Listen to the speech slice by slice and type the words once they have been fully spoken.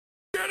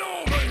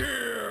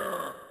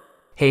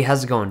Hey,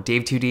 how's it going?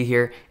 Dave 2D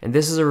here, and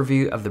this is a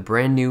review of the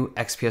brand new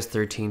XPS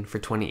 13 for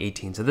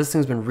 2018. So this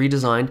thing's been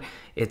redesigned.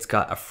 It's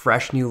got a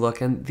fresh new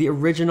look, and the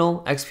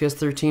original XPS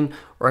 13,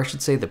 or I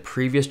should say the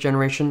previous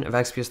generation of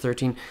XPS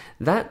 13,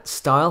 that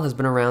style has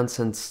been around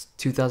since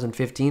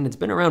 2015. It's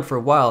been around for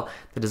a while.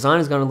 The design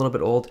has gotten a little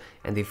bit old,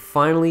 and they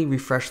finally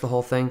refreshed the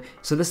whole thing.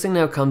 So this thing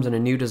now comes in a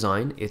new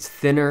design. It's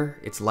thinner,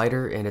 it's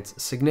lighter, and it's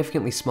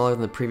significantly smaller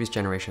than the previous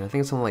generation. I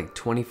think it's something like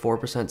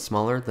 24%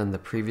 smaller than the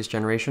previous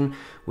generation,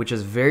 which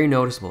is very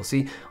noticeable.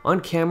 See, on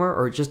camera,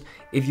 or just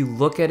if you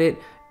look at it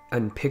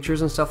and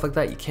pictures and stuff like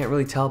that, you can't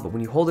really tell, but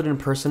when you hold it in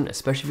person,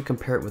 especially if you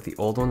compare it with the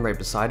old one right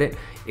beside it,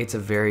 it's a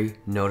very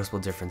noticeable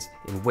difference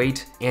in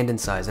weight and in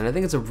size, and I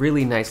think it's a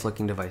really nice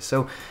looking device.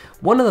 So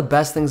one of the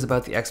best things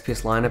about the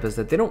XPS lineup is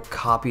that they don't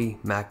copy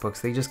MacBooks,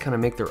 they just kind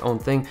of make their own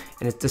thing,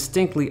 and it's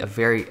distinctly a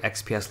very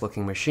XPS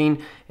looking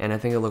machine, and I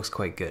think it looks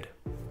quite good.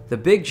 The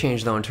big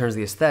change though in terms of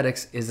the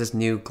aesthetics is this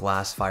new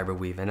glass fiber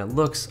weave, and it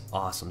looks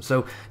awesome.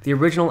 So the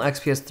original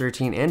XPS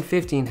 13 and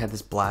 15 had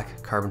this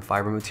black carbon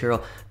fiber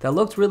material that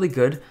looked really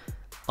good.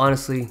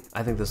 Honestly,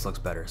 I think this looks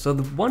better. So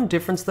the one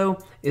difference though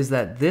is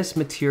that this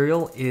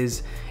material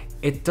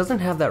it doesn't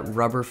have that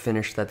rubber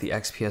finish that the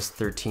XPS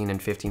 13 and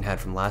 15 had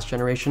from last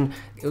generation.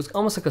 It was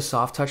almost like a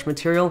soft touch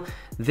material.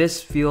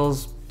 This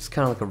feels just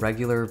kind of like a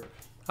regular,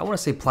 I want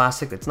to say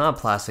plastic. It's not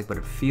plastic, but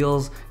it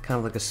feels kind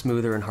of like a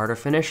smoother and harder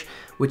finish,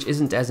 which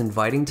isn't as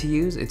inviting to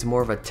use. It's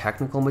more of a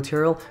technical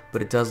material,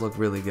 but it does look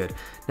really good.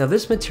 Now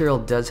this material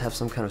does have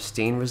some kind of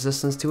stain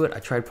resistance to it. I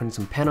tried putting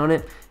some pen on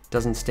it. It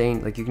doesn't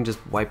stain, like you can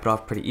just wipe it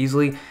off pretty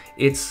easily.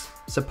 It's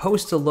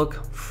supposed to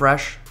look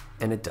fresh,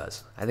 and it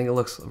does. I think it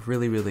looks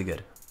really, really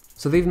good.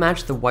 So they've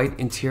matched the white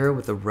interior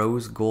with the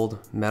rose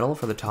gold metal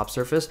for the top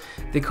surface.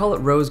 They call it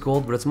rose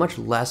gold, but it's much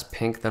less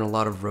pink than a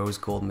lot of rose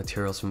gold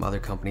materials from other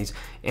companies.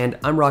 And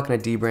I'm rocking a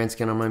D brand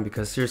skin on mine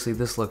because seriously,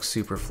 this looks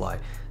super fly.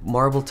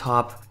 Marble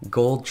top,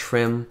 gold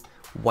trim,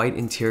 white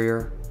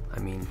interior. I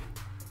mean,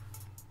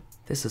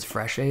 this is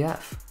fresh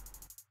AF.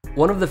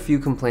 One of the few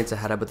complaints I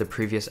had about the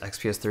previous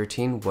XPS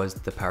 13 was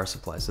the power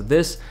supply. So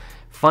this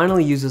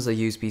finally uses a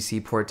USB-C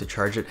port to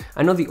charge it.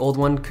 I know the old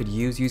one could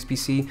use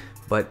USB-C,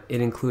 but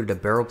it included a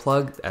barrel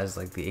plug as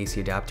like the AC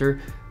adapter.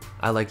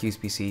 I like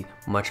USB-C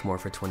much more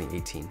for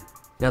 2018.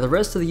 Now the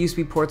rest of the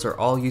USB ports are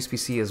all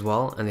USB-C as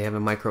well, and they have a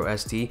micro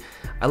SD.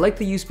 I like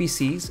the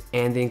USB-Cs,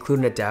 and they include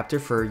an adapter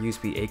for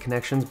USB-A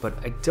connections, but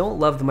I don't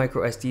love the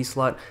micro SD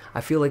slot.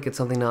 I feel like it's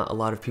something not a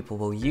lot of people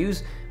will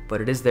use, but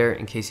it is there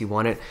in case you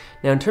want it.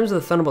 Now in terms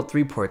of the Thunderbolt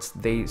 3 ports,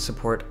 they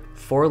support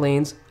 4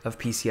 lanes of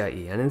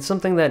PCIe, and it's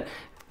something that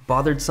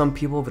bothered some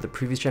people with the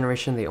previous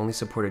generation. They only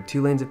supported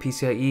 2 lanes of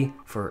PCIe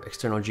for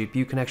external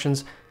GPU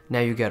connections. Now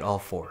you get all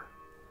 4.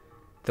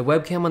 The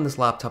webcam on this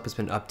laptop has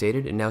been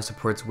updated. It now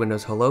supports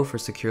Windows Hello for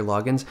secure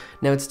logins.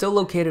 Now it's still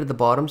located at the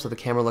bottom, so the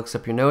camera looks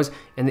up your nose,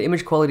 and the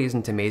image quality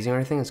isn't amazing or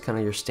anything. It's kind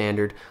of your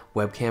standard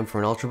webcam for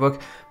an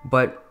ultrabook,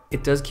 but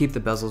it does keep the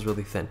bezels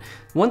really thin.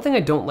 One thing I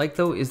don't like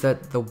though is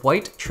that the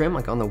white trim,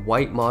 like on the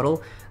white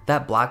model,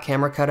 that black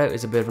camera cutout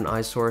is a bit of an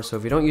eyesore. So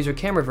if you don't use your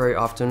camera very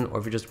often, or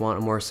if you just want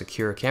a more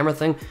secure camera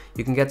thing,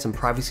 you can get some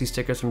privacy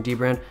stickers from D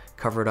brand,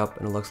 cover it up,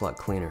 and it looks a lot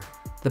cleaner.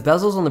 The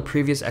bezels on the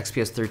previous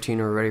XPS 13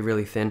 are already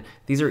really thin.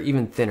 These are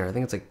even thinner. I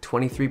think it's like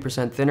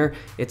 23% thinner.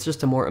 It's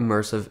just a more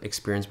immersive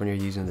experience when you're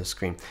using the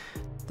screen.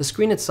 The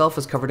screen itself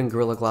is covered in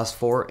Gorilla Glass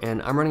 4,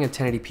 and I'm running a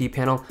 1080p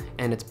panel,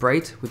 and it's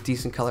bright with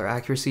decent color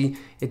accuracy.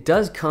 It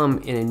does come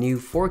in a new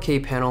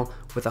 4K panel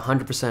with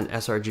 100%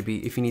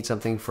 sRGB if you need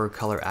something for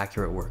color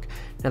accurate work.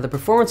 Now the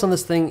performance on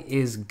this thing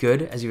is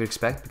good, as you would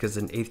expect, because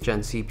it's an 8th gen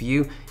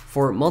CPU.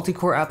 For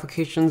multi-core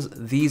applications,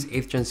 these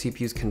 8th gen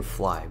CPUs can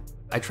fly.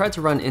 I tried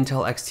to run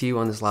Intel XT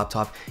on this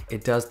laptop.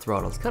 It does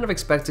throttle. It's kind of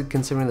expected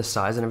considering the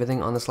size and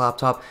everything on this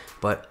laptop,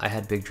 but I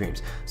had big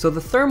dreams. So the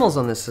thermals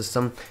on this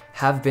system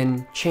have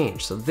been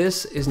changed. So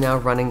this is now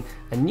running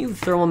a new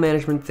thermal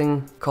management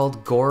thing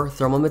called Gore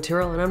thermal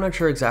material, and I'm not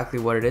sure exactly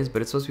what it is,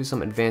 but it's supposed to be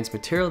some advanced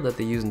material that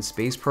they use in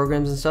space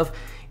programs and stuff.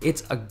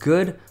 It's a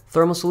good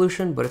thermal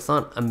solution, but it's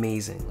not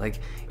amazing. Like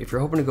if you're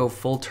hoping to go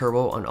full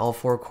turbo on all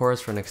 4 cores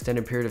for an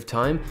extended period of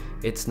time,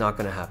 it's not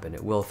gonna happen.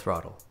 It will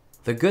throttle.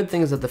 The good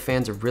thing is that the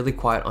fans are really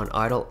quiet on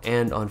idle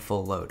and on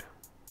full load.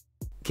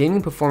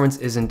 Gaming performance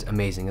isn't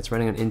amazing. It's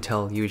running on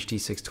Intel UHD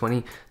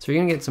 620, so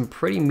you're gonna get some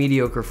pretty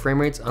mediocre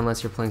frame rates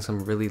unless you're playing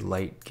some really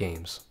light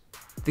games.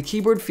 The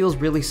keyboard feels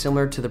really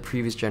similar to the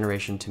previous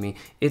generation to me.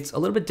 It's a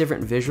little bit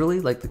different visually,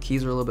 like the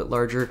keys are a little bit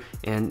larger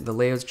and the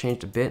layout's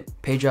changed a bit.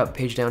 Page up,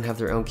 page down have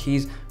their own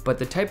keys, but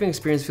the typing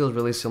experience feels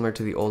really similar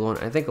to the old one.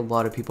 I think a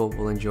lot of people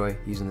will enjoy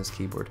using this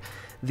keyboard.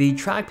 The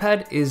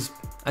trackpad is,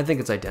 I think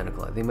it's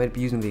identical. They might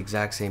be using the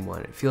exact same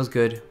one. It feels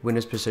good,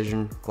 Windows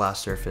Precision, glass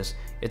surface.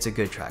 It's a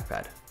good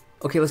trackpad.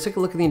 Okay, let's take a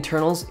look at the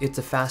internals. It's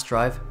a fast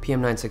drive,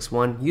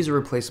 PM961, user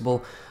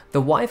replaceable. The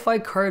Wi-Fi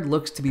card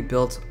looks to be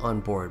built on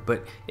board,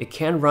 but it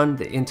can run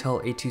the Intel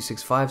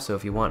 8265, so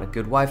if you want a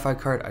good Wi-Fi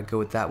card, I'd go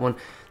with that one.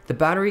 The The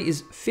battery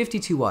is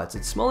 52 watts.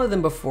 It's smaller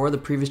than before. The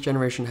previous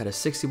generation had a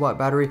 60 watt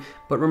battery,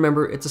 but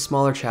remember, it's a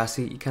smaller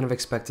chassis. You kind of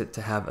expect it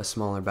to have a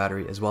smaller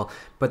battery as well.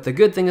 But the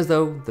good thing is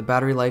though, the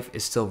battery life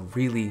is still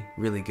really,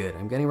 really good.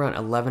 I'm getting around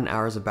 11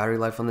 hours of battery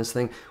life on this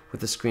thing with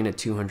the screen at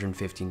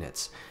 250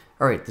 nits.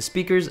 All right, the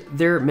speakers,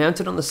 they're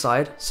mounted on the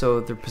side,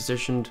 so they're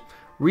positioned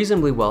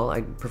reasonably well.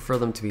 I prefer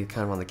them to be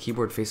kind of on the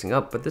keyboard facing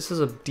up, but this is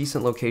a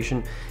decent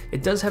location.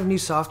 It does have new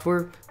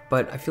software,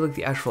 but I feel like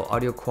the actual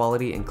audio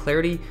quality and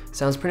clarity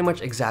sounds pretty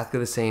much exactly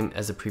the same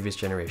as the previous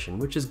generation,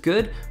 which is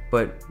good,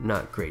 but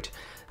not great.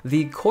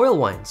 The coil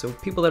whine, so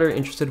people that are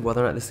interested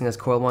whether or not this thing has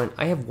coil whine,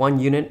 I have one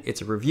unit,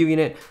 it's a review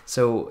unit,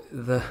 so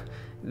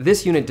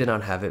this unit did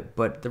not have it,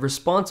 but the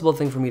responsible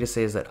thing for me to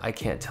say is that I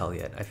can't tell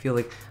yet. I feel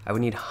like I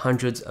would need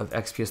hundreds of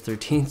XPS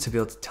 13s to be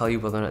able to tell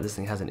you whether or not this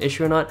thing has an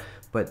issue or not,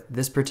 but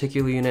this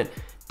particular unit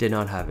did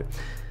not have it.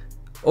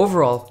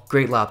 Overall,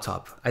 great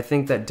laptop. I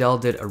think that Dell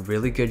did a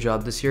really good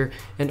job this year,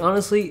 and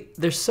honestly,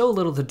 there's so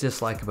little to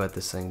dislike about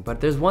this thing,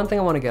 but there's one thing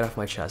I want to get off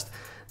my chest.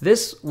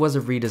 This was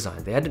a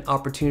redesign. They had an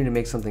opportunity to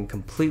make something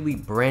completely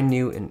brand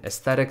new in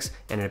aesthetics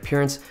and in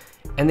appearance,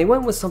 and they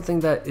went with something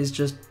that is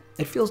just,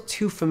 it feels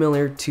too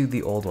familiar to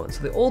the old one.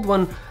 So the old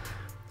one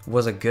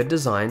was a good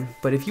design,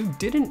 but if you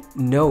didn't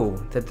know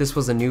that this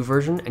was a new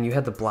version and you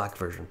had the black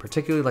version,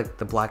 particularly like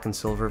the black and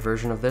silver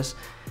version of this,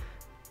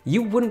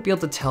 you wouldn't be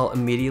able to tell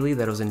immediately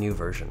that it was a new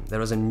version, that it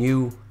was a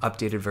new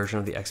updated version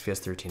of the XPS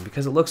 13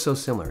 because it looks so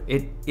similar.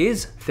 It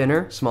is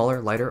thinner, smaller,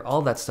 lighter,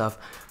 all that stuff,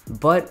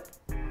 but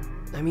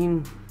I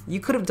mean, you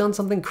could have done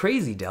something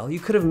crazy, Dell.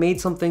 You could have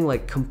made something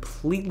like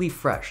completely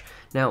fresh.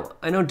 Now,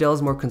 I know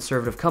Dell's a more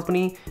conservative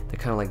company. They're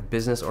kind of like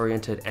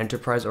business-oriented,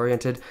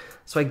 enterprise-oriented,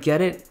 so I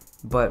get it,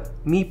 but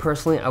me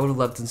personally, I would have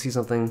loved to see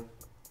something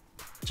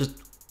just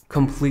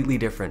completely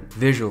different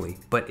visually,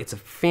 but it's a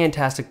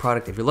fantastic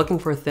product. If you're looking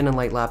for a thin and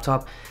light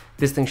laptop,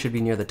 this thing should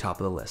be near the top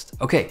of the list.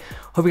 Okay,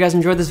 hope you guys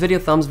enjoyed this video.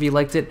 Thumbs if you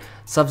liked it,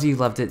 subs if you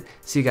loved it.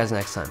 See you guys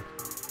next time.